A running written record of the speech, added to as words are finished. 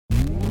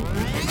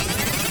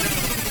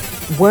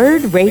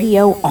Word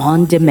Radio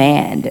on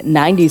Demand,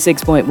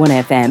 96.1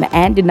 FM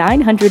and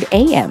 900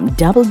 AM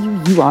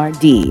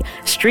WURD.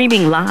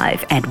 Streaming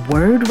live at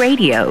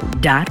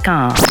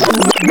wordradio.com.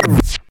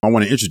 I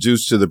want to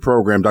introduce to the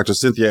program Dr.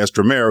 Cynthia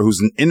Estremera,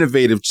 who's an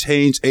innovative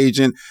change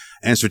agent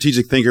and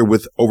strategic thinker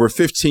with over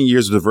 15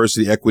 years of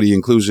diversity, equity,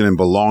 inclusion, and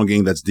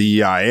belonging. That's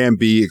DEI and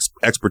B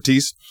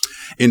expertise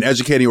in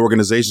educating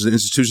organizations and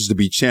institutions to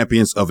be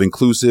champions of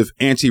inclusive,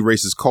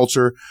 anti-racist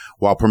culture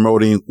while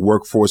promoting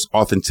workforce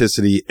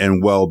authenticity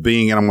and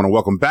well-being. And I want to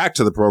welcome back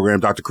to the program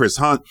Dr. Chris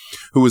Hunt,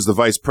 who is the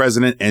Vice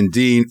President and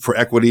Dean for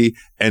Equity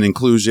and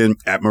Inclusion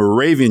at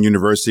Moravian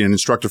University and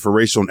instructor for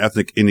racial and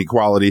ethnic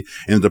inequality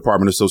in the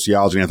Department of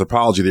Sociology and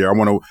Anthropology there. I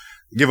want to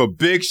give a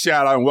big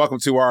shout out and welcome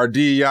to our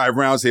DEI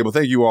Roundtable.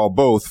 Thank you all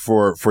both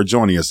for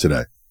joining us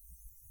today.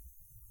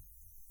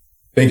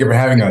 Thank you for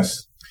having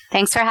us.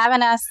 Thanks for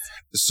having us.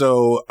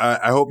 So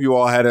I hope you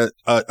all had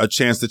a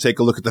chance to take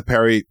a look at the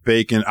Perry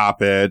Bacon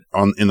op-ed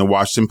in the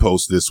Washington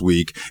Post this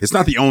week. It's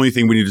not the only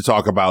thing we need to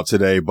talk about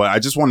today, but I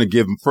just want to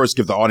give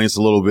the audience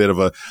a little bit of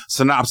a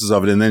synopsis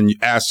of it and then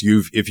ask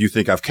you if you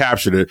think I've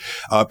captured it.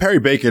 Perry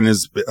Bacon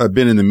has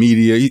been in the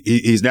media.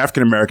 He's an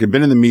African-American,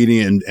 been in the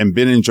media and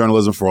been in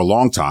journalism for a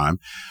long time.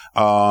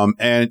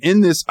 And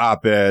in this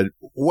op-ed,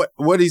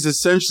 what he's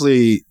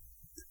essentially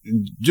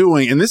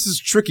doing, and this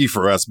is tricky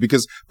for us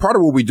because part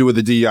of what we do with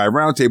the DEI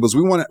Roundtable is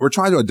we're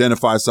trying to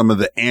identify some of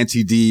the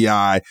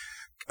anti-DEI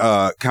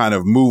kind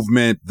of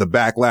movement, the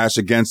backlash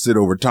against it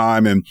over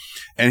time, and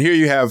here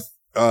you have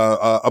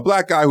a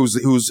black guy who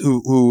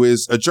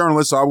is a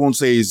journalist. So I won't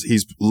say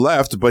he's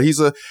left, but he's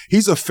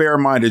a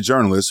fair-minded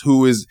journalist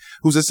who's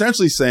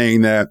essentially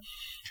saying that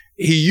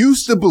he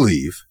used to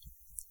believe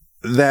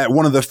that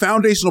one of the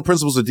foundational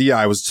principles of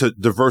DI was to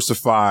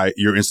diversify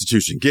your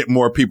institution, get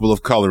more people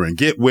of color in,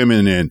 get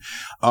women in.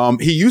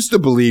 He used to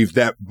believe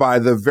that by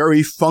the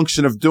very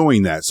function of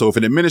doing that. So if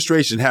an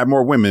administration had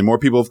more women, more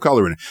people of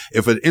color in it,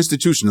 if an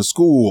institution, a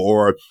school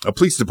or a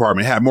police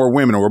department had more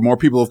women or more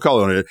people of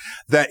color in it,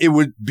 that it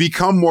would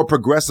become more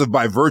progressive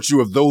by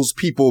virtue of those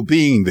people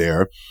being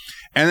there.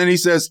 And then he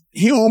says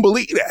he don't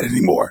believe that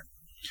anymore.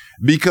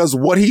 Because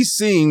what he's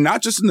seeing,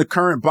 not just in the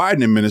current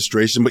Biden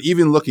administration, but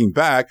even looking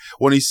back,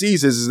 what he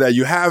sees is that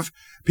you have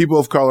people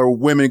of color,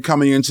 women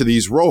coming into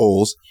these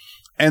roles,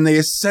 and they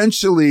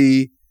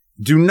essentially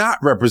do not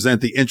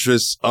represent the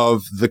interests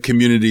of the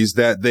communities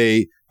that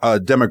they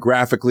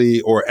demographically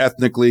or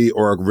ethnically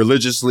or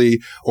religiously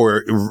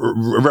or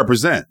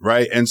represent,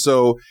 right? And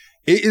so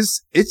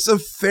it's a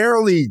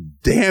fairly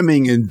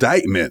damning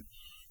indictment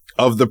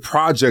of the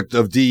project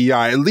of DEI,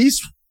 at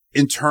least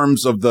in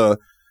terms of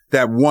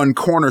that one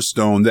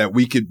cornerstone that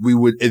we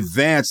would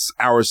advance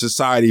our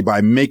society by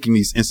making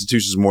these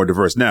institutions more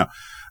diverse. Now,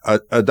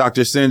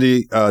 Dr.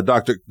 Cindy,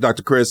 Dr.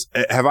 Chris,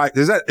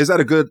 is that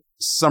a good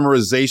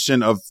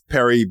summarization of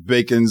Perry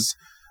Bacon's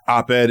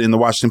op-ed in the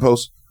Washington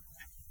Post?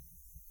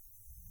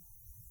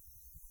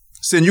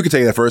 Cindy, you can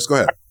take that first. Go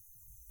ahead.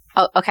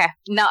 Oh, okay.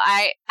 No,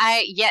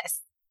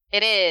 yes,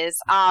 it is.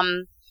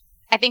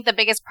 I think the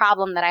biggest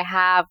problem that I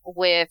have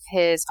with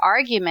his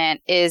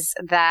argument is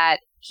that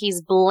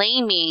he's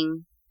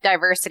blaming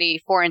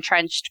diversity for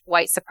entrenched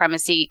white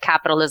supremacy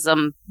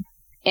capitalism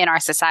in our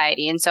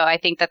society. And so I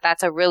think that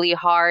that's a really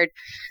hard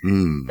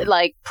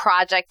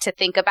project to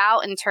think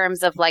about in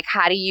terms of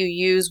how do you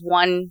use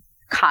one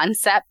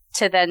concept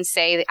to then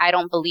say, I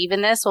don't believe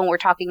in this when we're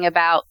talking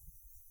about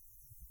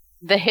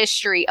the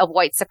history of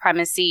white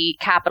supremacy,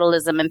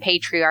 capitalism, and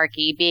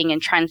patriarchy being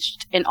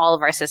entrenched in all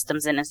of our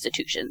systems and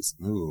institutions.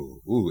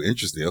 Ooh,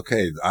 interesting.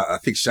 Okay. I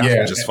think shots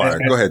were just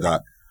fired. Go ahead,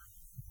 Doc.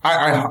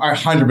 I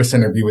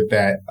 100% agree with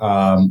that.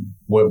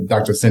 What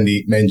Dr.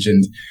 Cindy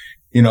mentioned,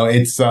 it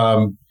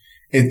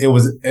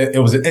was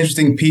an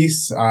interesting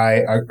piece.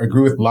 I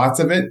agree with lots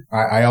of it.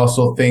 I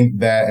also think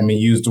that, you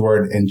used the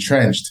word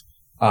entrenched.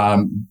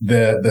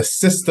 The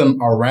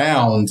system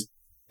around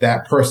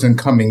that person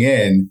coming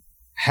in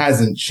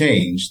hasn't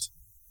changed.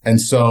 And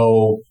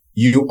so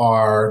you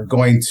are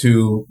going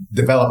to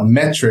develop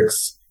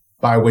metrics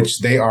by which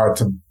they are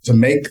to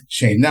make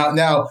change.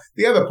 Now,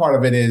 the other part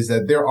of it is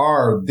that there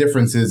are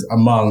differences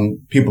among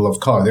people of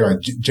color. There are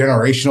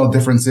generational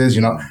differences.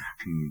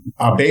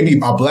 A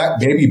black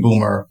baby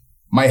boomer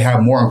might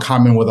have more in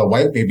common with a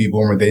white baby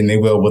boomer than they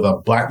will with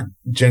a black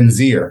Gen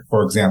Zer,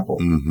 for example.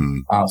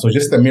 Mm-hmm. So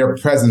just the mere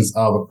presence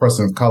of a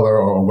person of color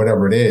or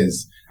whatever it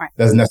is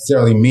doesn't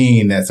necessarily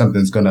mean that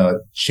something's going to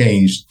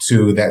change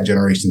to that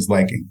generation's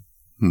liking.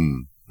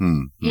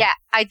 Yeah,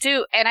 I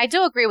do. And I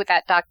do agree with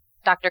that,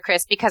 Dr.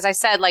 Chris, because I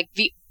said,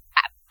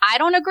 I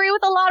don't agree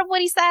with a lot of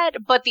what he said,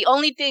 but the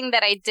only thing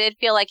that I did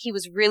feel like he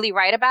was really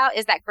right about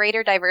is that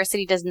greater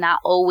diversity does not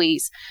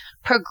always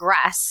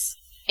progress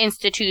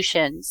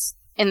institutions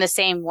in the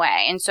same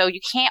way. And so you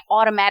can't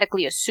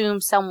automatically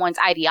assume someone's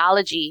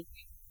ideology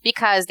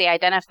because they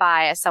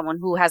identify as someone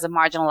who has a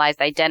marginalized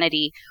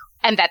identity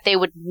and that they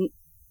would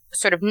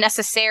sort of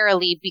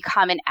necessarily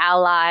become an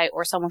ally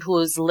or someone who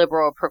is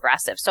liberal or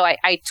progressive. So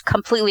I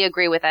completely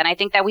agree with that. And I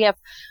think that we have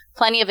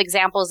plenty of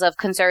examples of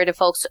conservative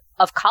folks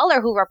of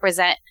color who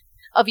represent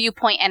a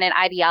viewpoint and an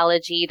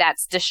ideology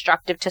that's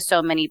destructive to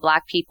so many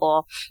Black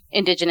people,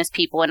 Indigenous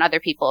people, and other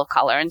people of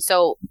color. And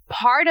so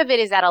part of it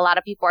is that a lot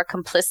of people are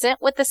complicit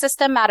with the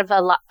system out of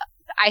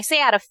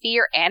out of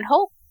fear and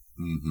hope.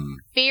 Mm-hmm.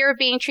 Fear of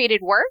being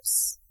treated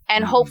worse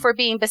and hope for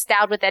being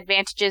bestowed with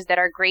advantages that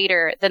are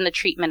greater than the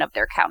treatment of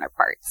their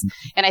counterparts.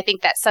 And I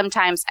think that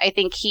sometimes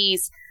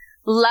he's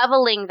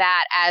leveling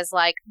that as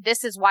like,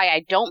 this is why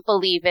I don't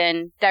believe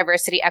in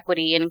diversity,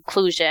 equity, and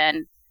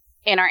inclusion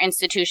in our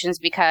institutions,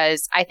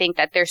 because I think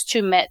that there's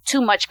too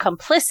much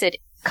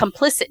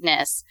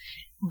complicitness,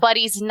 but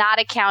he's not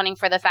accounting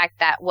for the fact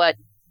that what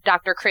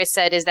Dr. Chris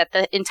said is that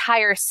the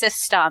entire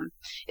system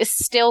is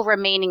still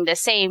remaining the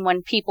same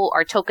when people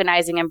are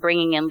tokenizing and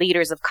bringing in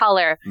leaders of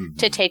color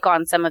to take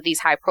on some of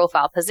these high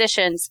profile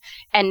positions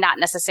and not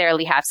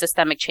necessarily have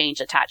systemic change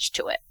attached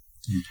to it.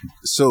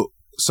 So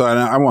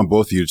I want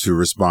both of you to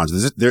respond to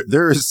this.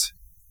 There is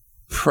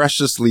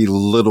preciously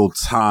little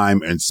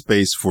time and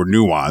space for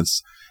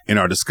nuance in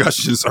our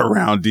discussions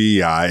around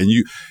DEI. And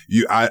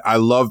I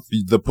love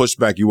the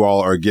pushback you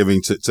all are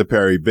giving to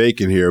Perry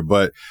Bacon here,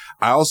 but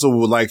I also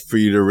would like for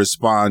you to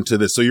respond to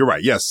this. So you're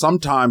right. Yes,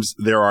 sometimes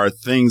there are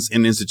things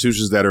in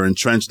institutions that are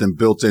entrenched in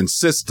built-in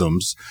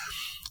systems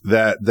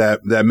that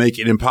make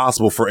it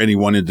impossible for any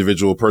one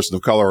individual person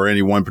of color or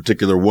any one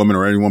particular woman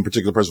or any one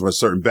particular person with a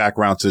certain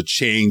background to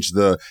change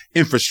the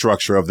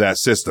infrastructure of that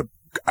system.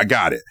 I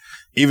got it.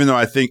 Even though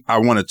I think I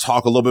want to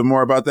talk a little bit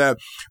more about that,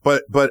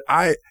 but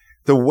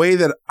the way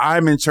that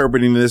I'm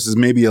interpreting this is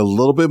maybe a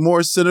little bit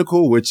more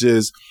cynical, which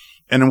is,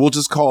 and we'll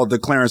just call it the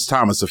Clarence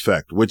Thomas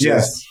effect, which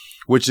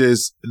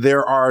is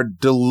there are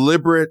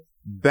deliberate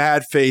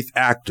bad faith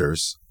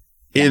actors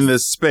in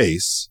this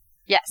space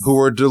who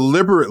are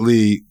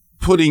deliberately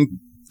putting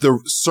the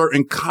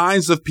certain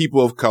kinds of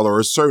people of color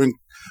or certain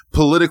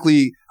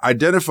politically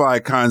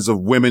identified kinds of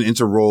women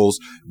into roles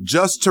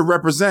just to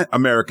represent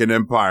American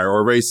empire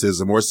or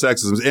racism or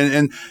sexism.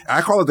 And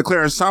I call it the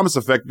Clarence Thomas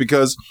effect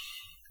because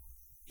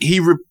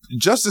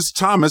Justice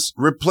Thomas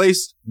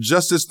replaced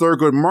Justice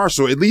Thurgood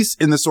Marshall, at least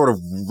in the sort of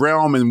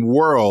realm and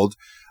world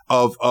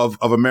of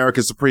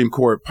American Supreme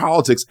Court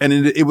politics. And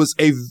it was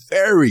a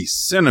very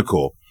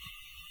cynical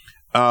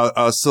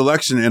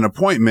selection and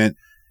appointment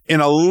in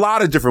a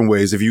lot of different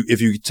ways. If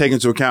you take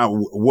into account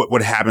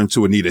what happened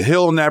to Anita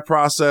Hill in that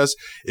process,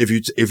 if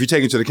you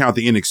take into account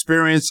the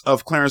inexperience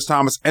of Clarence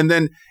Thomas, and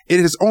then it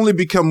has only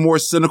become more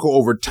cynical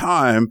over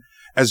time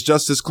as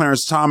Justice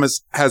Clarence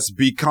Thomas has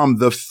become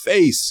the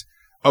face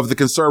of the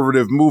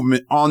conservative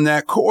movement on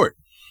that court,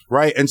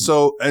 right? And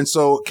so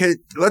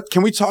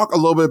can we talk a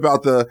little bit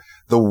about the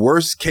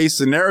worst case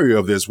scenario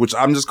of this, which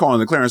I'm just calling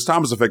the Clarence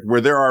Thomas effect,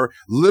 where there are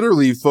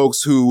literally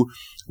folks who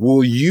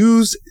will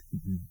use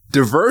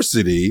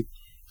diversity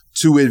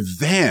to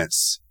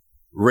advance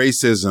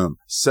racism,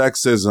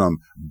 sexism,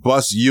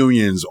 bus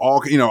unions,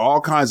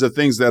 all kinds of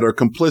things that are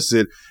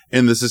complicit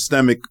in the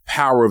systemic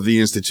power of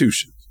the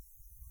institution.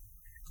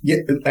 Yeah,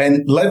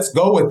 and let's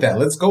go with that.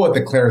 Let's go with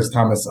the Clarence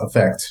Thomas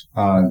effect,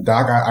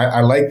 Doc.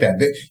 I like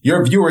that.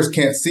 Your viewers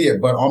can't see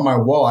it, but on my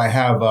wall I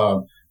have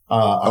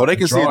they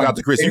can see it,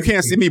 Dr. Chris. You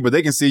can't see me, but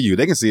they can see you.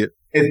 They can see it.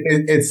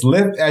 It's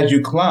lift as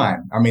you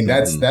climb. I mean,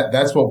 that's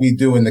what we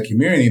do in the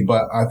community.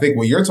 But I think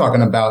what you're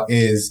talking about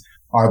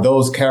are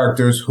those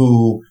characters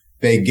who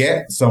they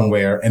get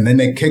somewhere and then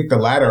they kick the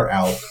ladder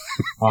out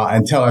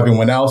and tell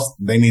everyone else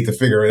they need to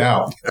figure it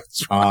out.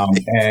 That's right.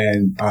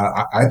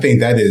 I think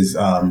that is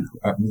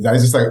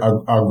just like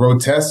a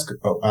grotesque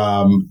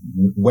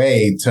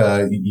way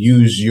to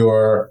use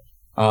your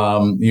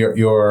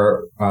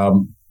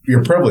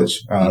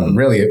privilege,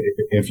 really,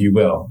 if you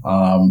will.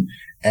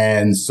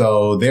 And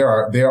so there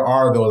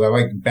are those, I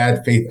like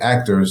bad faith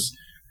actors.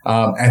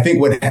 I think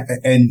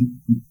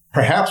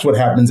perhaps what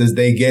happens is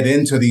they get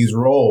into these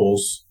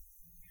roles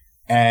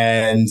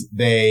and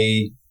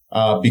they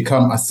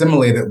become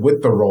assimilated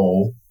with the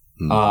role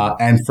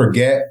and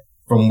forget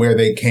from where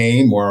they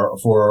came or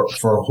for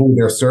who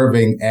they're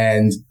serving,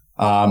 and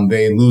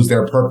they lose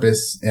their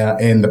purpose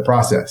in the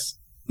process.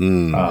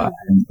 And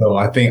so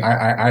I think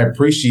I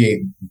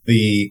appreciate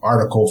the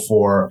article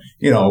for,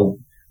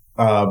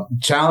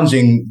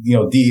 challenging,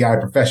 DEI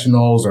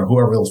professionals or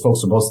whoever those folks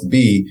are supposed to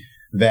be,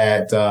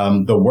 that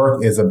the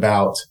work is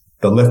about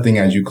the lifting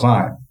as you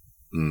climb.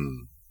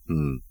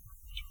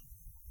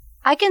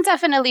 I can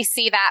definitely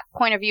see that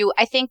point of view.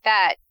 I think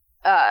that,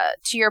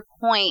 to your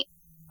point,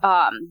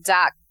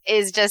 Doc,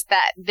 is just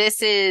that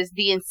this is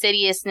the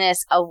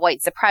insidiousness of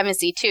white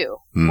supremacy too.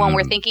 When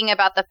we're thinking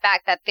about the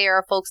fact that there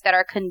are folks that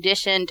are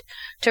conditioned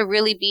to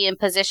really be in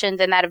positions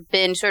and that have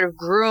been sort of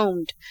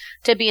groomed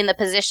to be in the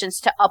positions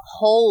to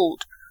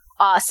uphold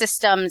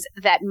systems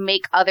that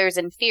make others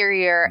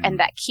inferior and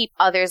that keep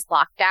others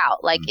locked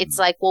out. Like, it's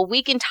like, well,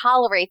 we can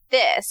tolerate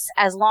this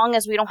as long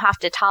as we don't have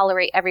to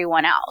tolerate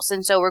everyone else.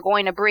 And so we're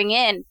going to bring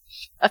in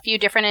a few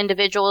different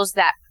individuals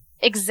that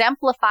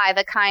exemplify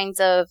the kinds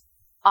of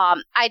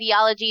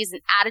ideologies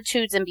and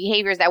attitudes and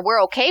behaviors that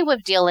we're okay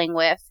with dealing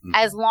with,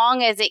 as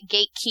long as it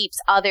gatekeeps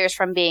others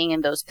from being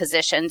in those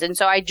positions. And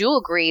so I do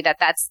agree that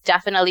that's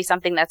definitely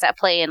something that's at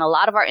play in a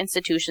lot of our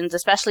institutions,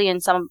 especially in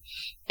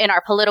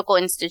our political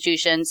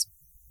institutions,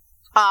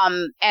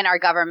 and our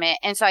government.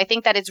 And so I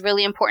think that it's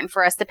really important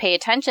for us to pay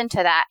attention to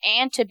that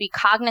and to be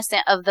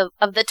cognizant of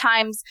the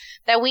times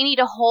that we need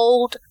to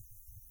hold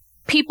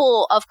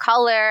people of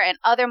color and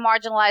other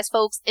marginalized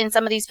folks in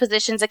some of these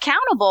positions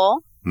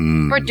accountable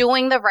for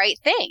doing the right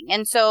thing.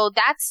 And so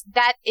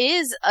that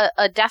is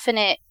a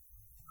definite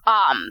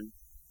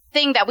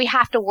thing that we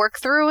have to work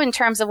through in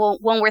terms of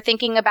when we're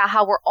thinking about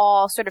how we're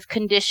all sort of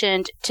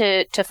conditioned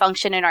to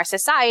function in our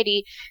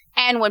society,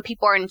 and when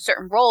people are in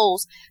certain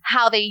roles,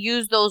 how they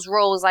use those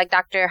roles, like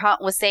Dr.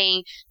 Hunt was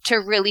saying, to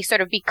really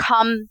sort of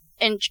become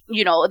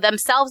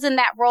themselves in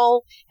that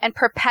role and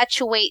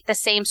perpetuate the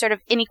same sort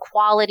of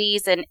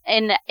inequalities and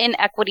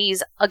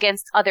inequities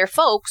against other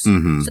folks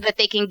so that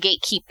they can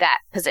gatekeep that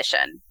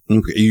position.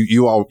 Okay.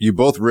 You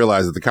both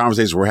realize that the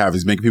conversation we're having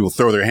is making people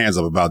throw their hands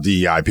up about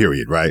DEI,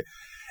 period, right?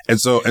 And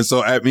so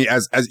I mean,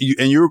 as you,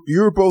 and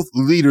you're both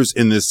leaders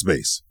in this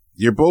space.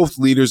 You're both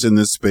leaders in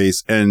this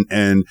space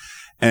and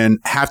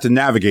have to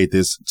navigate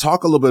this.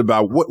 Talk a little bit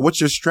about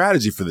what's your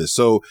strategy for this.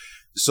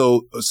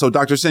 So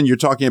Dr. Sen, you're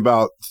talking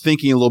about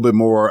thinking a little bit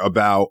more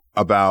about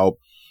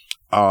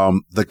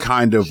the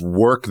kind of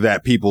work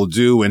that people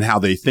do and how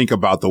they think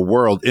about the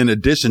world in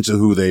addition to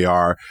who they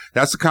are.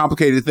 That's a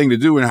complicated thing to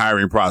do in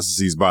hiring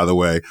processes, by the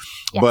way.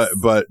 Yes.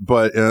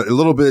 But a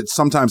little bit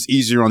sometimes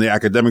easier on the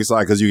academic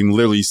side because you can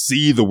literally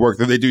see the work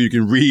that they do. You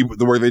can read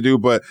the work they do,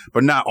 but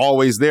not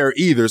always there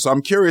either. So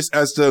I'm curious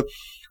as to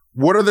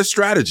what are the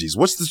strategies?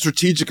 What's the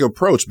strategic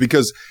approach?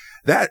 Because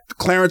that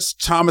Clarence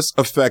Thomas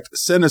effect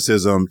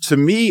cynicism, to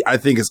me, I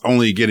think is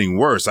only getting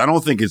worse. I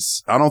don't think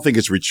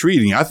it's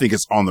retreating. I think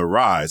it's on the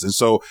rise. And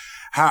so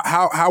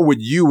how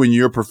would you in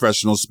your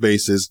professional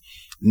spaces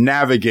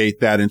navigate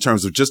that in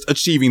terms of just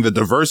achieving the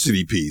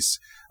diversity piece,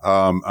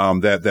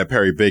 that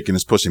Perry Bacon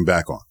is pushing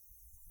back on?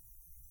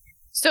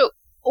 So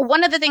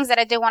one of the things that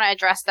I did want to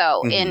address,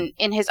 though,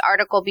 in his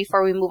article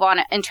before we move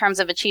on in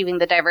terms of achieving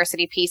the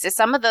diversity piece is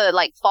some of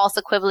the false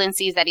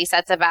equivalencies that he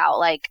sets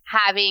about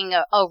having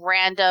a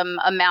random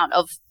amount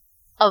of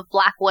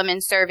Black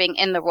women serving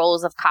in the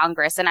roles of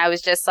Congress. And I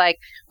was just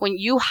when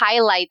you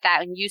highlight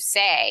that and you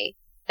say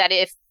that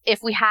if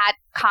we had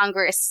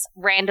Congress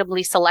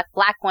randomly select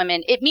Black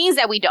women, it means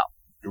that we don't.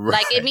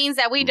 Right. It means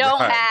that we don't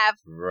have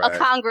a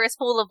Congress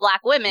full of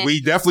Black women.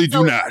 We definitely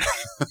do not.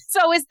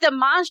 So it's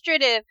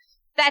demonstrative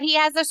that he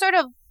has a sort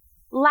of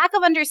lack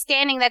of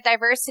understanding that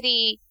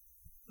diversity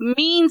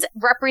means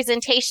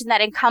representation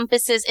that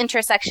encompasses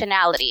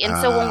intersectionality. And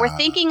so when we're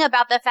thinking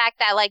about the fact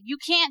that you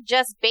can't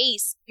just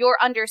base your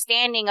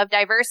understanding of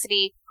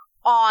diversity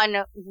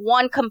on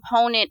one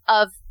component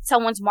of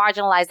someone's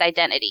marginalized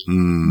identity.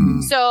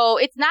 So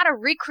it's not a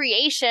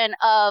recreation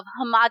of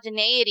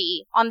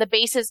homogeneity on the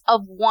basis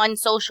of one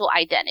social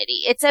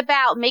identity. It's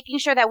about making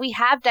sure that we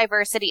have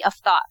diversity of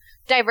thought,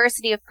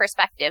 diversity of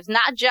perspectives,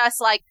 not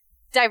just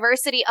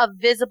diversity of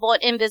visible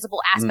and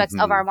invisible aspects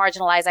of our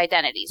marginalized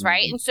identities,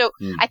 right? And so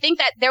I think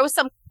that there was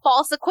some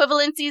false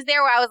equivalencies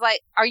there where I was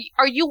like,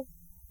 are you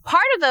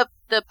part of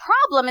the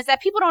problem is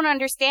that people don't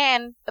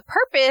understand the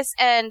purpose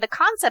and the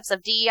concepts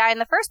of DEI in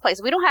the first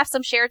place. We don't have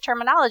some shared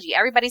terminology.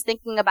 Everybody's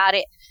thinking about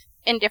it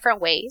in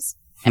different ways.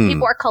 And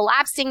people are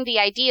collapsing the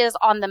ideas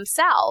on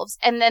themselves,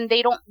 and then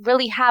they don't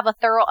really have a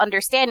thorough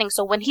understanding.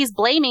 So when he's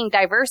blaming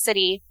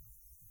diversity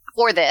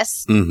for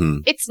this,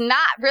 it's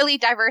not really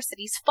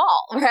diversity's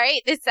fault,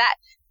 right? It's that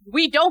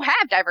we don't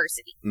have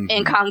diversity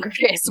in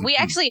Congress. We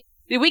actually,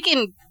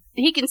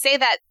 he can say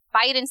that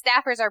Biden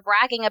staffers are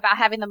bragging about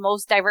having the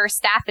most diverse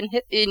staff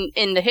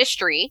in the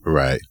history.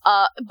 Right.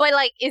 But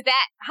is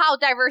that, how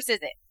diverse is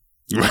it?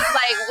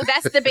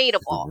 That's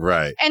debatable.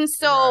 Right. And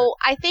so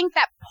I think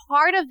that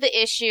part of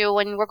the issue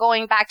when we're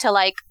going back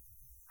to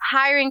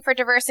hiring for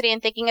diversity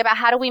and thinking about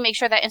how do we make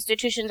sure that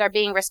institutions are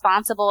being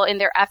responsible in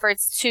their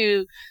efforts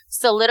to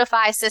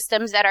solidify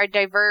systems that are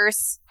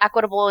diverse,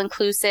 equitable,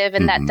 inclusive,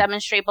 and that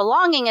demonstrate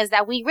belonging is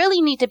that we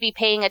really need to be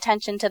paying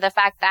attention to the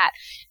fact that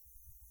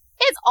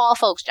it's all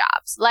folks'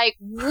 jobs.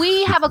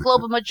 We have a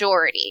global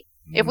majority.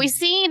 If we've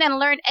seen and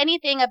learned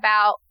anything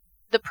about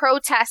the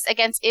protests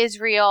against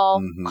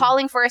Israel,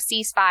 calling for a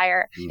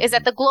ceasefire, is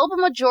that the global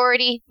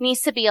majority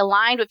needs to be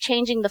aligned with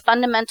changing the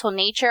fundamental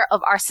nature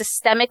of our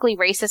systemically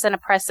racist and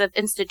oppressive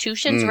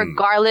institutions,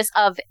 regardless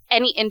of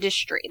any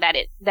industry that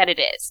it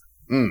is.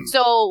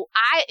 So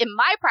in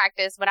my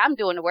practice, when I'm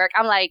doing the work,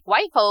 I'm like,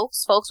 white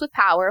folks with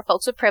power,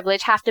 folks with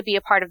privilege have to be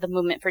a part of the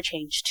movement for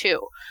change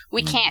too.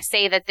 We can't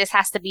say that this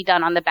has to be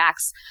done on the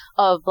backs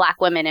of Black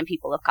women and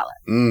people of color.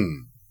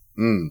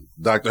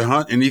 Dr.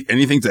 Hunt,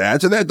 anything to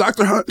add to that,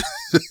 Dr. Hunt?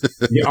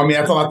 Yeah,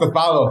 that's a lot to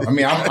follow. I'm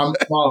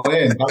all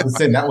in. Dr.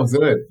 Sin, that was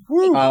good.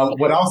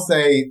 What I'll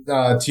say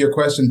to your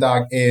question,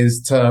 Doc,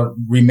 is to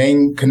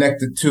remain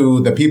connected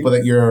to the people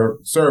that you're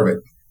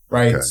serving,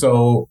 right? Okay.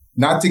 So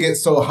not to get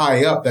so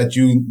high up that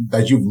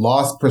you've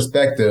lost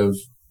perspective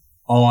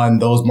on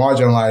those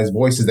marginalized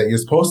voices that you're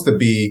supposed to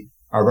be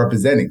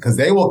representing, because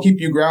they will keep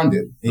you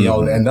grounded, you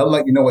know, and they'll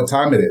let you know what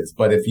time it is.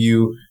 But if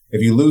you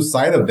lose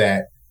sight of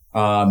that,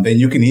 then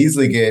you can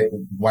easily get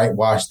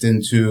whitewashed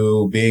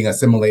into being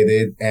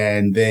assimilated,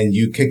 and then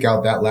you kick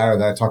out that ladder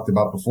that I talked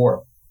about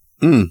before.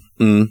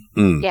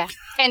 Yeah.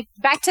 And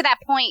back to that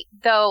point,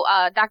 though,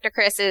 Dr.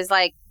 Chris, is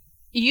like,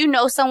 you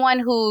know, someone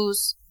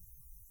who's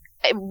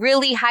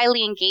really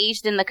highly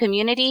engaged in the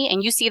community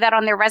and you see that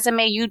on their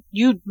resume,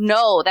 you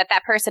know that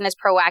person is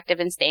proactive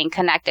in staying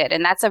connected.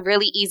 And that's a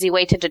really easy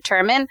way to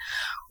determine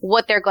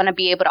what they're going to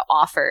be able to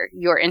offer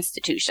your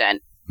institution.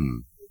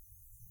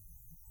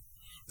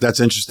 That's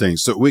interesting.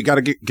 So we got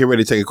to get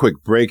ready to take a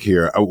quick break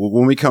here.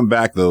 When we come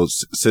back, though,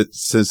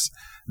 since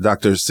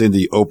Dr.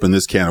 Cindy opened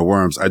this can of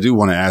worms, I do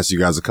want to ask you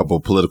guys a couple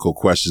of political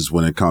questions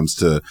when it comes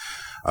to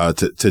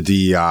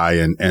DEI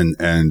and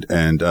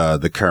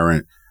the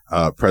current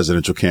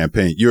presidential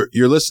campaign.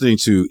 You're listening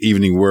to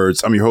Evening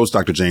Words. I'm your host,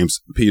 Dr.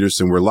 James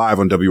Peterson. We're live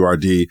on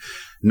WRD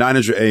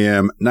 900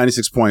 AM,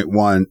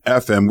 96.1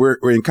 FM.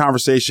 We're in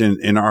conversation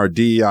in our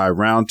DEI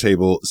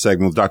Roundtable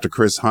segment with Dr.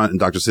 Chris Hunt and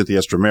Dr. Cynthia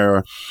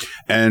Estremera,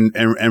 and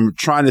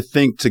trying to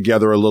think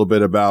together a little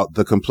bit about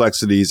the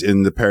complexities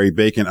in the Perry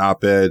Bacon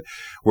op-ed,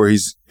 where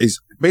he's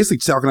basically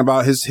talking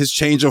about his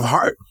change of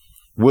heart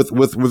with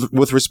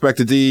respect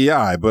to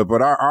DEI, but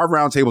our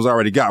roundtable's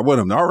already got with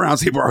him. Our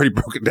roundtable already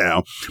broke it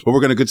down, but we're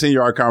going to continue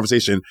our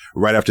conversation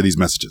right after these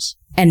messages.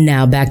 And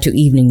now back to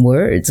Evening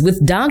Words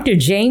with Dr.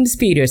 James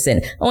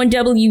Peterson on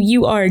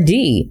WURD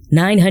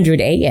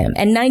 900 AM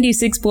and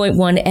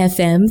 96.1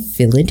 FM,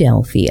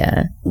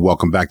 Philadelphia.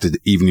 Welcome back to the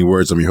Evening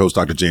Words. I'm your host,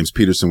 Dr. James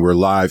Peterson. We're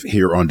live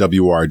here on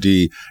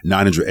WRD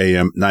 900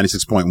 AM,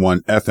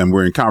 96.1 FM.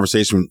 We're in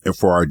conversation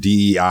for our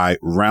DEI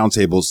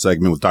Roundtable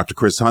segment with Dr.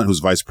 Chris Hunt, who's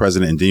Vice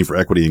President and Dean for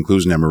Equity and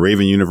Inclusion at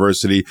Moravian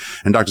University,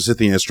 and Dr.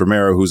 Cynthia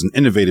Estremera, who's an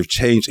innovative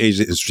change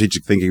agent and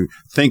strategic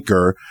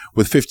thinker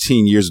with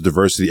 15 years of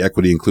diversity,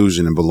 equity,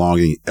 inclusion, and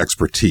belonging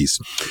expertise.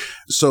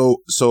 So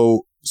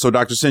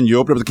Dr. Sin, you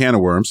opened up the can of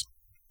worms.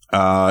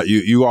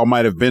 You all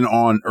might have been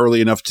on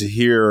early enough to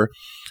hear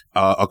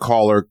a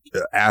caller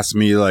ask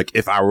me, like,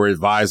 if I were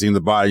advising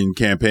the Biden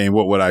campaign,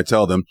 what would I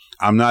tell them?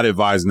 I'm not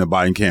advising the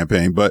Biden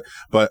campaign, but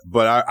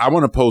I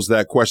want to pose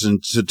that question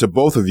to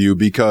both of you,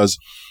 because,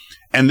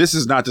 and this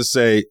is not to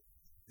say,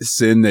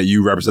 Sin, that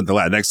you represent the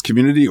Latinx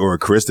community, or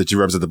Chris, that you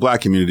represent the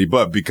Black community,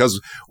 but because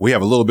we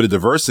have a little bit of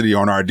diversity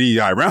on our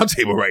DEI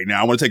roundtable right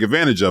now, I want to take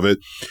advantage of it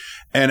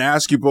and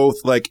ask you both,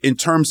 like, in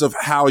terms of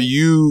how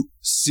you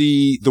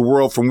see the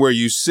world from where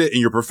you sit in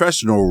your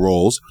professional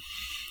roles,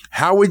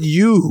 how would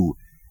you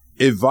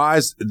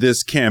advise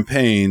this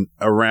campaign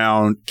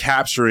around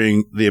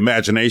capturing the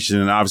imagination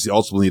and obviously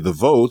ultimately the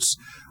votes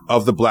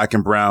of the Black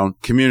and brown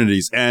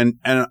communities? And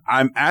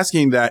I'm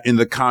asking that in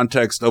the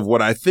context of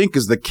what I think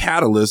is the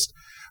catalyst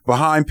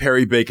behind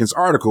Perry Bacon's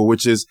article,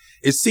 which is,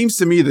 it seems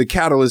to me the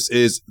catalyst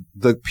is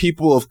the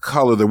people of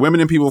color, the women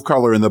and people of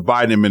color in the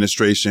Biden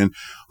administration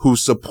who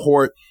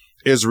support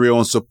Israel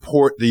and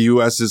support the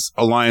U.S.'s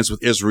alliance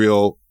with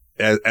Israel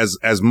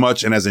as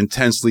much and as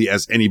intensely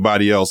as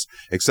anybody else,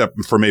 except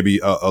for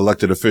maybe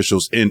elected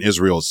officials in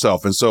Israel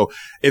itself. And so,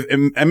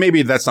 and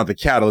maybe that's not the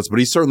catalyst, but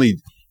he certainly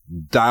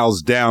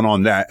dials down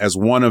on that as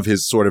one of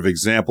his sort of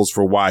examples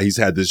for why he's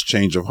had this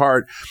change of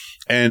heart.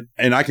 And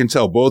I can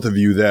tell both of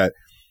you that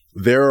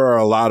there are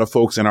a lot of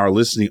folks in our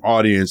listening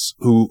audience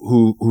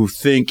who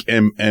think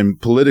and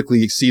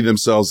politically see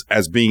themselves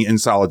as being in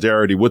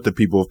solidarity with the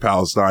people of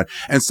Palestine.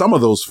 And some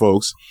of those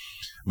folks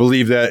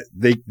believe that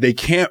they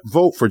can't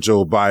vote for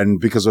Joe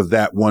Biden because of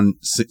that one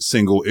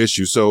single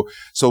issue. So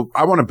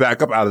I want to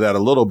back up out of that a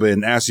little bit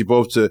and ask you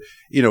both to,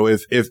 you know,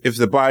 if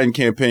the Biden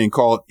campaign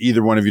called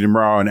either one of you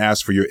tomorrow and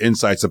asked for your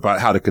insights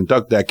about how to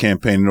conduct that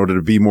campaign in order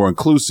to be more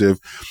inclusive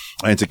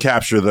and to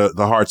capture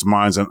the hearts,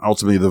 minds, and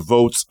ultimately the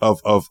votes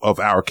of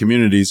our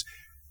communities,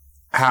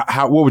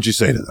 what would you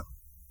say to them?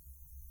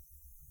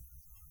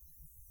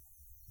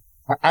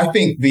 I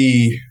think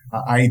the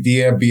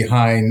idea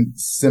behind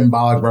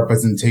symbolic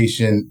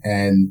representation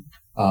and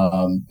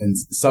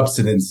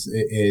substance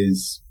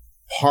is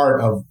part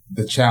of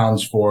the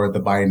challenge for the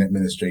Biden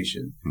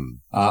administration.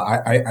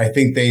 I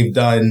think they've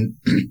done,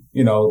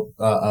 you know,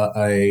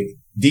 a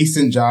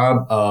decent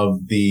job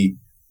of the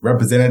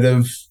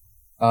representative,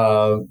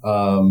 the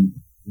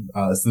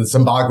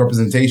symbolic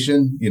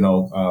representation. You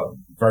know,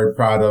 very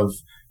proud of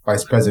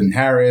Vice President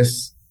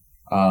Harris,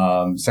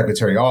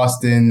 Secretary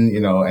Austin, you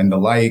know, and the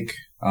like.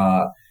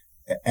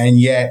 And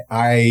yet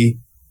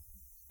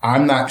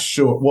I'm not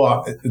sure,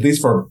 well, at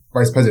least for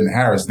Vice President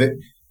Harris, that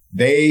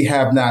they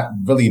have not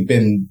really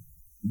been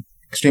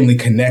extremely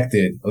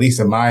connected, at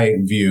least in my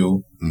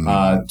view,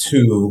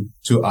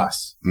 to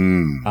us.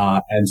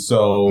 And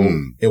so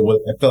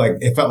it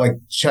felt like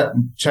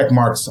check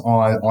marks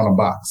on a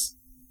box.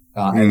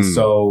 And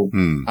so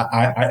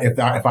if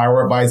I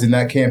were advising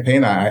that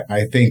campaign,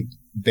 I think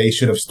they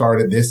should have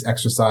started this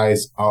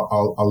exercise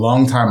a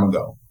long time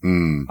ago.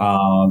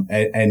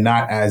 And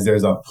not as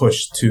there's a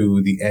push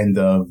to the end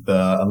of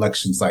the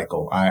election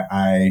cycle.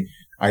 I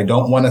I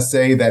don't want to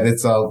say that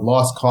it's a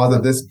lost cause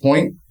at this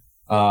point,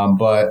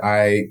 but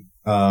I'm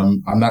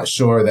not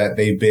sure that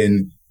they've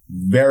been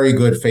very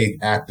good faith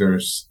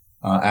actors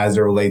as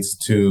it relates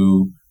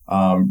to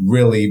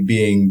really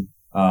being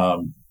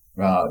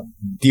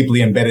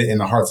deeply embedded in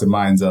the hearts and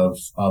minds of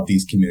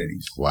these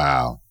communities.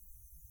 Wow.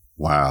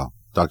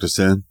 Dr.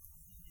 Sin?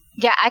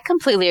 Yeah, I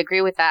completely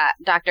agree with that,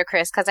 Dr.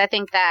 Chris, because I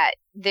think that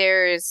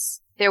there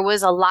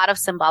was a lot of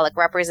symbolic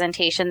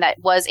representation that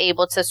was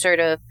able to sort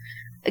of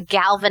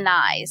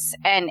galvanize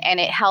and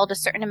it held a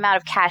certain amount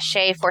of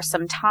cachet for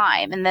some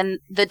time. And then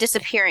the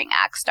Disappearing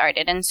Act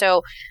started. And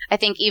so I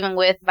think even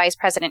with Vice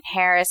President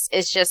Harris,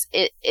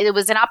 it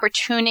was an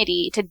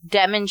opportunity to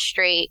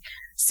demonstrate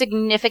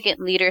significant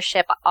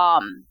leadership,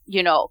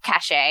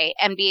 cachet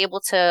and be able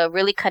to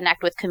really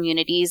connect with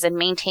communities and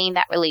maintain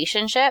that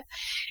relationship.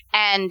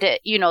 And,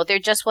 there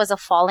just was a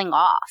falling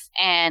off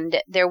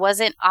and there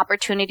wasn't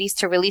opportunities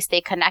to really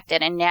stay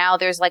connected. And now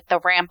there's like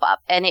the ramp up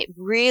and it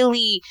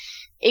really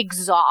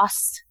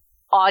exhausts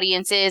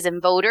audiences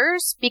and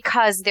voters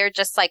because they're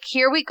just like,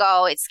 here we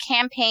go. It's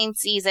campaign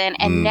season.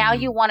 And now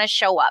you want to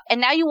show up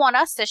and now you want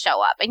us to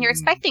show up and you're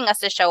expecting us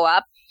to show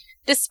up.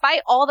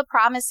 Despite all the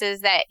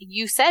promises that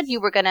you said you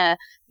were going to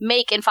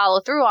make and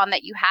follow through on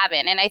that you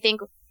haven't. And I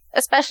think,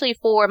 especially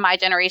for my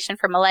generation,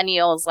 for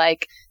millennials,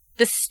 like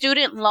the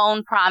student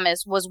loan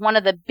promise was one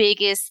of the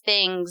biggest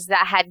things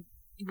that had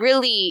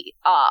really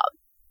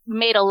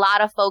made a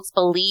lot of folks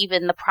believe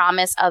in the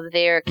promise of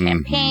their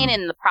campaign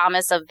and the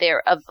promise of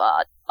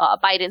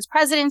Biden's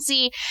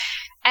presidency.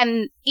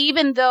 And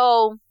even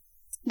though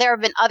there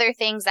have been other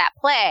things at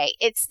play,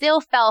 it still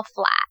fell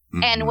flat.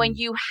 And when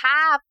you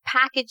have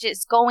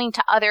packages going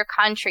to other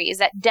countries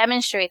that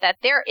demonstrate that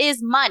there is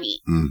money,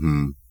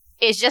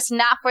 it's just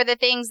not for the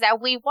things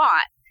that we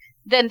want,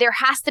 then there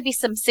has to be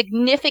some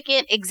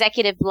significant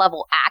executive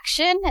level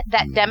action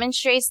that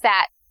demonstrates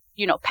that,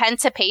 pen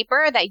to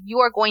paper, that you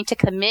are going to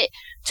commit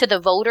to the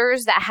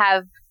voters that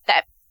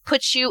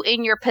put you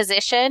in your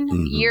position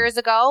years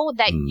ago,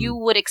 that you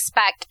would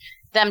expect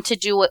them to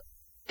do it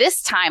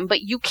this time,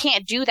 but you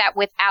can't do that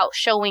without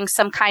showing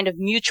some kind of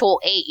mutual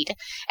aid.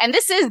 And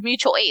this is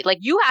mutual aid. Like,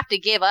 you have to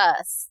give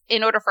us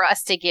in order for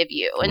us to give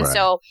you. And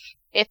so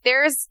if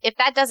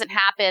that doesn't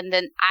happen,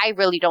 then I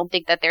really don't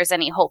think that there's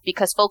any hope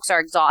because folks are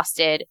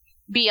exhausted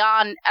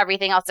beyond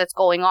everything else that's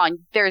going on.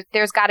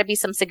 There's got to be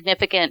some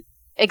significant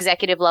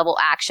executive level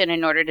action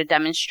in order to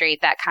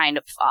demonstrate that kind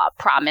of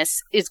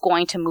promise is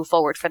going to move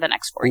forward for the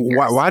next 4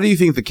 years. Why do you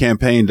think the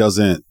campaign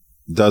doesn't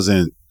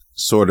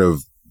sort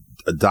of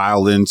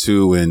dial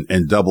into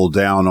and double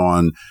down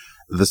on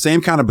the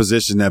same kind of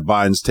position that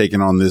Biden's taken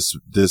on this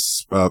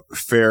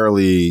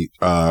fairly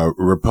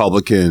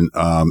Republican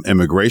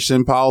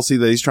immigration policy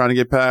that he's trying to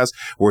get passed,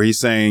 where he's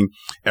saying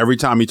every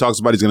time he talks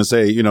about it, he's going to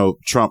say,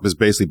 Trump is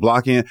basically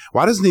blocking it.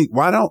 Why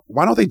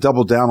don't they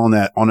double down on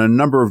that on a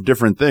number of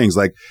different things?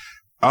 Like,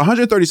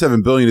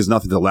 $137 billion is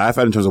nothing to laugh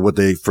at in terms of what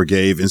they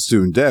forgave in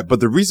student debt.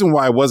 But the reason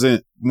why it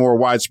wasn't more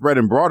widespread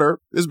and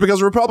broader is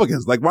because of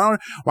Republicans. Like, why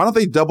don't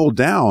they double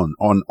down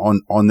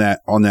on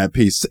that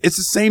piece? It's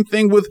the same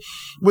thing with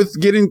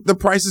getting the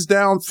prices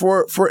down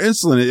for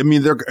insulin. I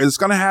mean, it's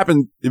going to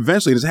happen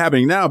eventually. It's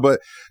happening now, but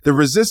the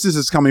resistance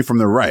is coming from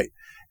the right.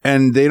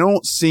 And they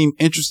don't seem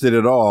interested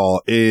at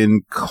all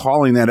in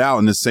calling that out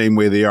in the same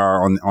way they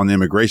are on the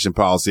immigration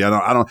policy.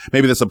 I don't,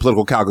 maybe that's a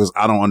political calculus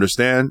I don't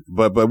understand,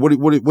 but what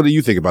do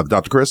you think about it,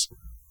 Dr. Chris?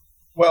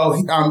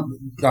 Well,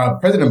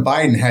 President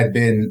Biden had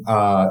been,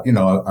 a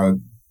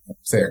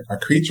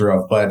creature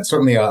of, but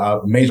certainly a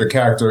major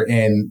character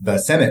in the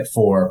Senate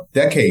for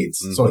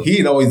decades. So he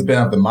had always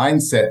been of the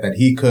mindset that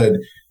he could,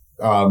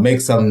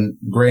 make some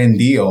grand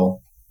deal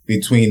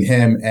between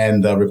him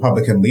and the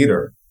Republican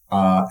leader.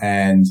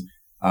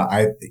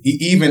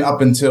 Even up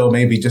until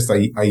maybe just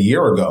a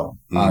year ago.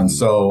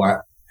 So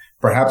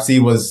perhaps he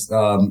was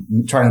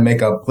trying to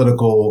make a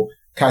political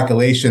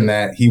calculation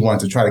that he wanted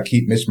to try to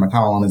keep Mitch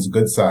McConnell on his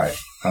good side,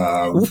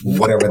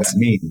 whatever that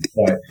means.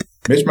 But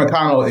Mitch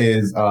McConnell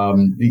is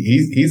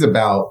he's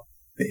about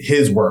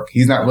his work.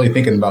 He's not really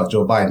thinking about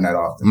Joe Biden that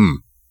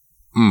often.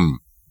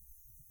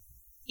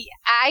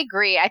 I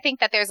agree. I think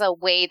that there's a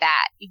way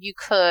that you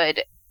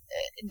could,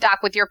 Doc,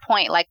 with your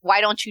point, like, why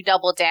don't you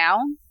double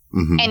down?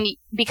 And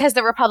because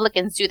the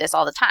Republicans do this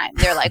all the time,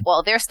 they're like,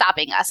 well, they're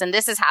stopping us and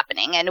this is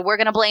happening and we're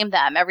going to blame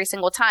them every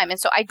single time. And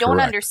so I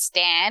don't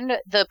understand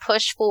the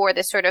push for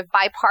this sort of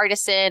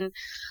bipartisan,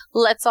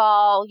 let's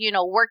all,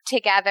 work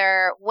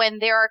together when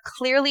there are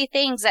clearly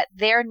things that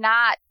they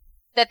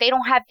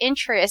don't have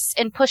interest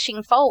in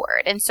pushing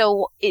forward. And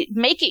so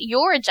make it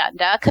your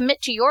agenda,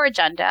 commit to your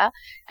agenda,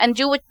 and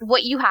do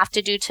what you have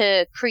to do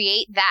to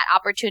create that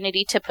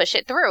opportunity to push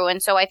it through. And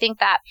so I think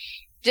that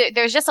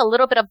there's just a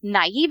little bit of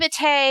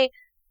naivete.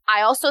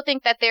 I also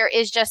think that there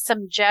is just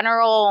some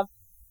general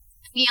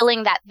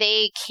feeling that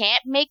they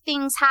can't make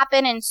things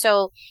happen. And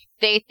so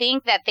they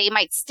think that they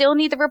might still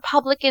need the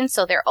Republicans.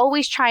 So they're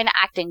always trying to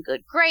act in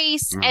good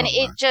grace. And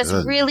it just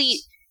really,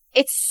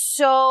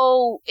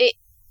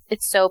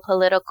 it's so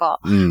political,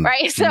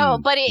 right? So,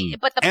 but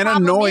the and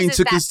problem annoying is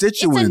to that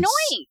constituents. It's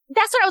annoying.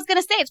 That's what I was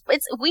going to say.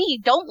 It's we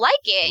don't like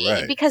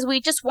it because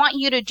we just want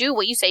you to do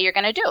what you say you're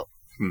going to do.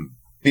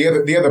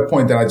 The other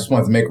point that I just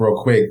wanted to make real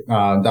quick,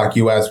 Doc,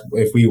 you asked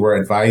if we were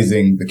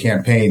advising the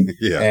campaign,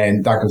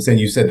 and Dr. Sen,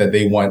 you said that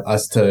they want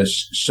us to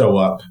show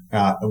up.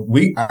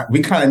 We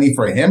kind of need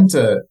for him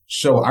to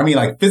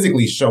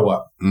physically show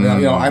up.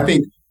 I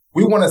think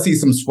we want to see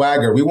some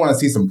swagger. We want to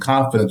see some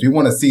confidence. We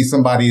want to see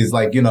somebody is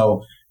going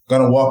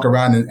to walk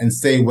around and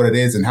say what it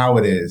is and how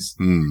it is.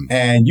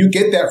 And you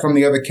get that from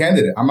the other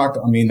candidate.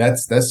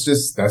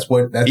 That's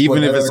what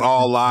even if it's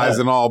all lies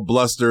and all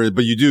bluster,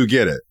 but you do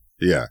get it.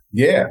 Yeah.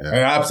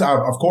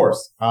 Of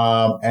course.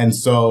 And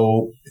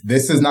so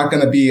this is not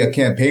going to be a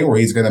campaign where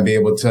he's going to be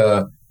able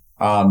to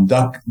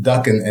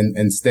duck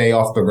and stay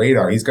off the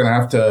radar. He's going to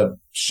have to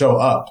show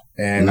up,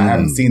 and I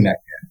haven't seen that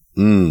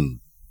yet.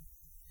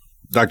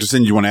 Dr.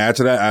 Sin, you want to add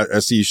to that? I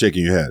see you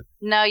shaking your head.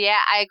 No, yeah,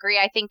 I agree.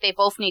 I think they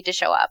both need to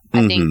show up.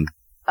 I think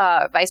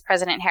Vice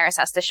President Harris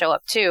has to show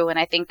up too, and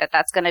I think that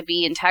that's going to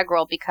be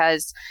integral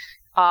because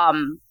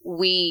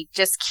we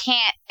just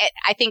can't.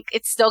 I think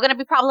it's still going to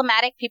be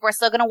problematic. People are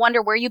still going to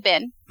wonder where you've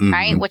been,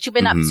 right? What you've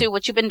been up to,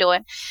 what you've been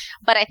doing.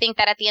 But I think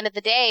that at the end of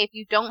the day, if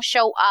you don't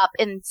show up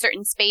in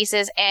certain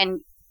spaces and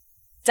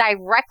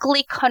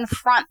directly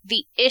confront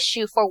the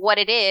issue for what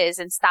it is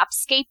and stop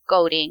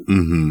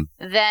scapegoating,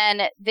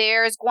 then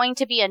there's going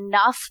to be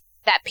enough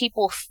that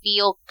people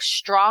feel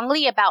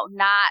strongly about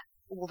not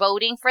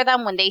voting for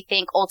them when they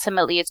think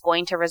ultimately it's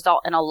going to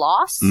result in a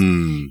loss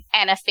and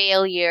a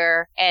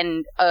failure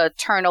and a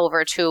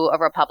turnover to a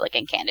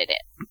Republican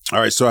candidate. All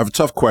right. So I have a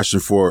tough question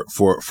for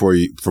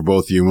you, for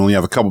both of you. We only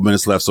have a couple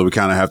minutes left, so we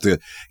kind of have to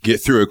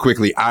get through it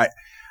quickly.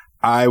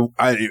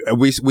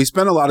 We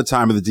spent a lot of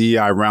time at the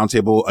DEI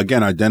Roundtable,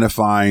 again,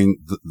 identifying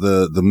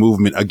the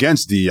movement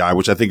against DEI,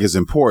 which I think is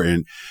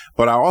important.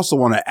 But I also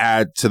want to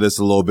add to this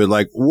a little bit,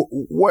 like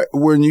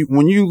when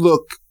you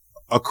look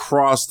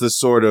across the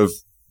sort of,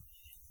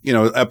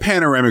 a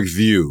panoramic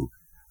view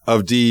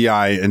of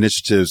DEI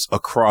initiatives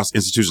across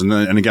institutions.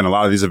 And again, a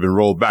lot of these have been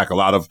rolled back. A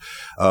lot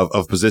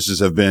of positions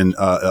have been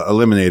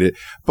eliminated.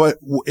 But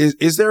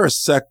is there a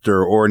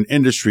sector or an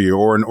industry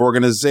or an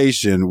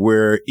organization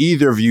where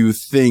either of you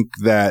think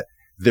that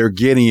they're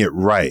getting it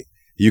right?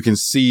 You can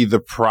see the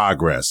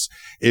progress.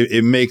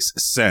 It makes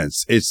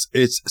sense.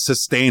 It's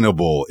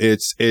sustainable.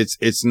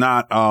 It's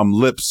not,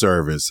 lip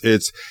service.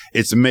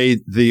 It's made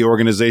the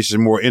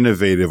organization more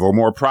innovative or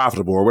more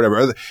profitable or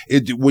whatever.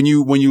 When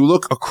you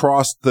look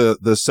across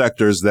the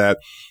sectors that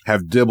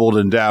have dibbled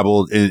and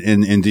dabbled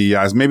in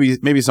DEIs,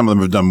 maybe some of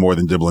them have done more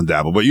than dibble and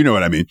dabble, but you know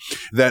what I mean,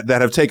 that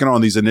have taken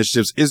on these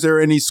initiatives. Is there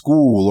any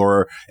school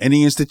or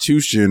any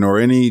institution or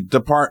any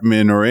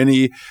department or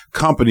any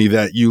company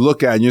that you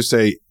look at and you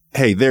say,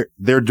 hey,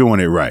 they're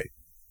doing it right?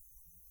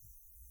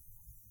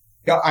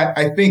 Yeah,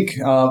 I think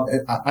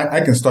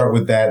I can start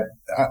with that.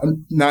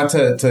 Not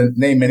to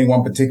name any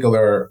one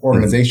particular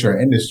organization or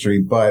industry,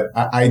 but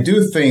I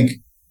do think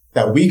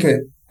that we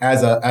could,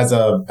 as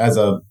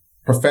a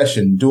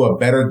profession, do a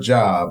better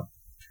job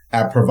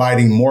at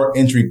providing more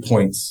entry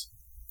points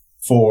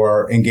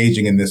for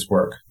engaging in this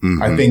work.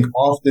 I think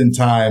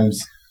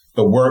oftentimes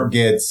the work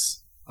gets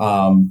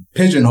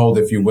pigeonholed,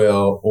 if you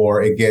will,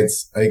 or it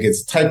gets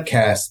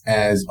typecast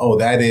as,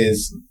 that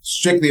is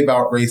strictly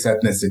about race,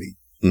 ethnicity,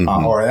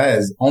 or that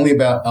is only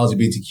about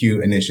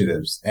LGBTQ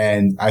initiatives.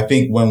 And I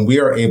think when we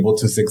are able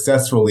to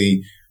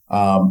successfully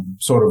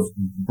sort of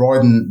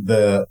broaden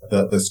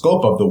the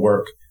scope of the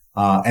work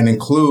and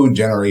include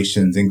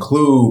generations,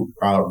 include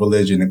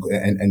religion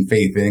and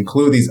faith, and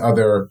include these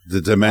other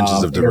the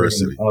dimensions of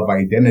diversity of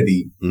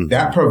identity,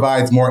 that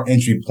provides more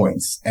entry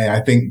points. And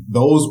I think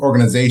those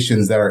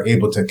organizations that are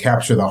able to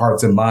capture the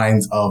hearts and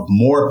minds of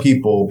more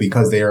people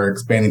because they are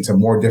expanding to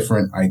more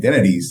different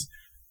identities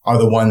are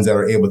the ones that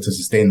are able to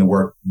sustain the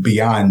work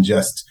beyond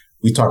just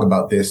we talk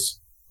about this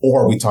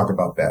or we talk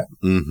about that.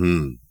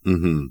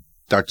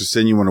 Dr.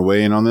 Sin, you want to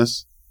weigh in on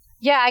this?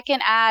 Yeah, I can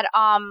add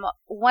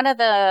one of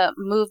the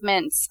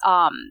movements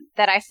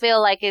that I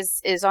feel like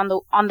is on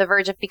the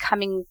verge of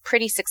becoming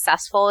pretty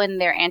successful in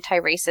their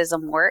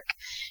anti-racism work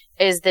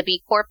is the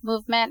B Corp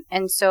movement.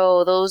 And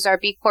so those are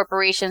B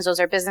corporations,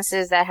 those are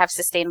businesses that have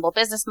sustainable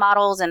business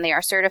models and they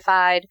are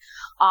certified.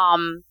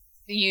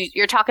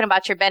 You're talking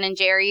about your Ben and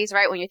Jerry's,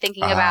 right? When you're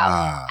thinking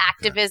about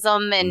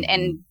activism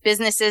and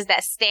businesses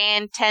that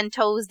stand 10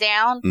 toes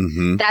down,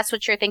 that's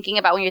what you're thinking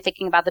about when you're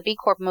thinking about the B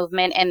Corp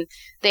movement. And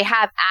they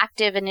have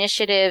active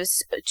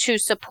initiatives to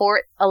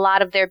support a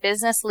lot of their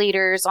business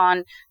leaders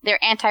on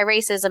their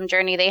anti-racism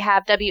journey. They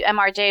have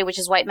WMRJ, which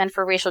is White Men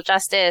for Racial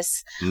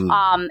Justice.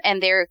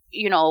 And they're,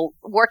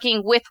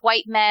 working with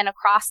white men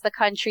across the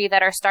country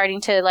that are starting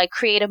to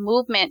create a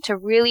movement to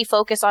really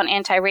focus on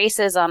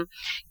anti-racism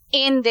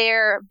in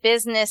their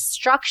business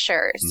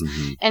structures.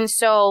 And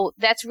so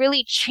that's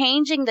really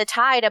changing the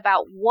tide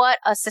about what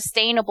a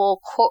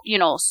sustainable,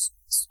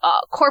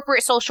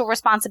 corporate social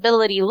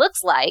responsibility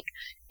looks like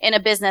in a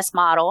business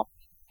model.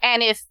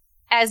 And if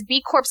as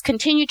B Corps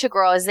continue to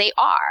grow as they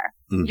are,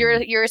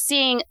 you're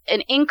seeing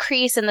an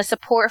increase in the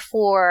support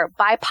for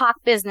BIPOC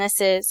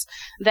businesses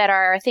that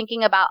are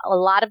thinking about a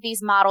lot of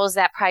these models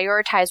that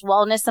prioritize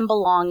wellness and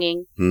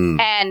belonging.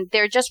 And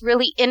they're just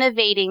really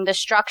innovating the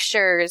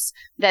structures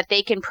that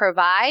they can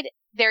provide.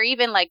 They're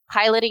even like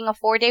piloting a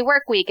 4-day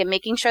work week and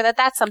making sure that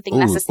that's something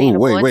that's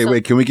sustainable.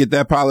 Wait. Can we get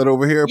that pilot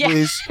over here,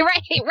 please?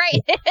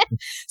 Right.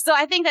 So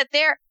I think that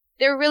they're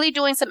really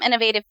doing some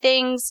innovative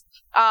things.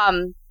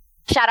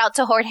 Shout out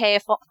to Jorge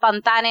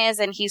Fontanes,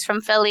 and he's from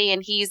Philly,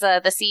 and he's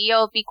the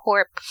CEO of B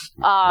Corp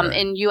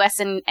in US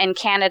and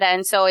Canada.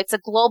 And so it's a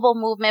global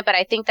movement, but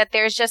I think that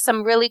there's just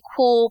some really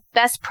cool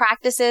best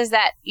practices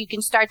that you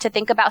can start to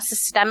think about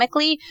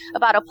systemically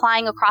about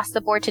applying across the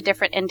board to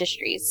different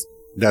industries.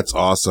 That's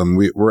awesome.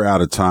 We're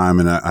out of time,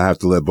 and I have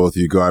to let both of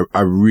you go.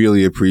 I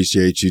really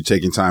appreciate you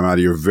taking time out of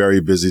your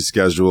very busy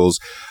schedules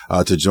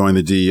to join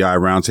the DEI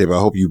Roundtable. I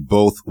hope you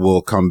both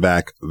will come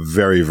back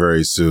very,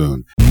 very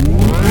soon.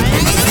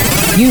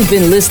 You've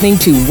been listening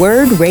to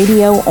Word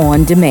Radio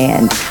On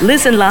Demand.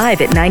 Listen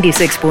live at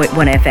 96.1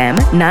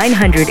 FM,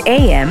 900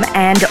 AM,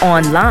 and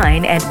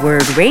online at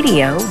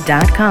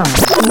wordradio.com.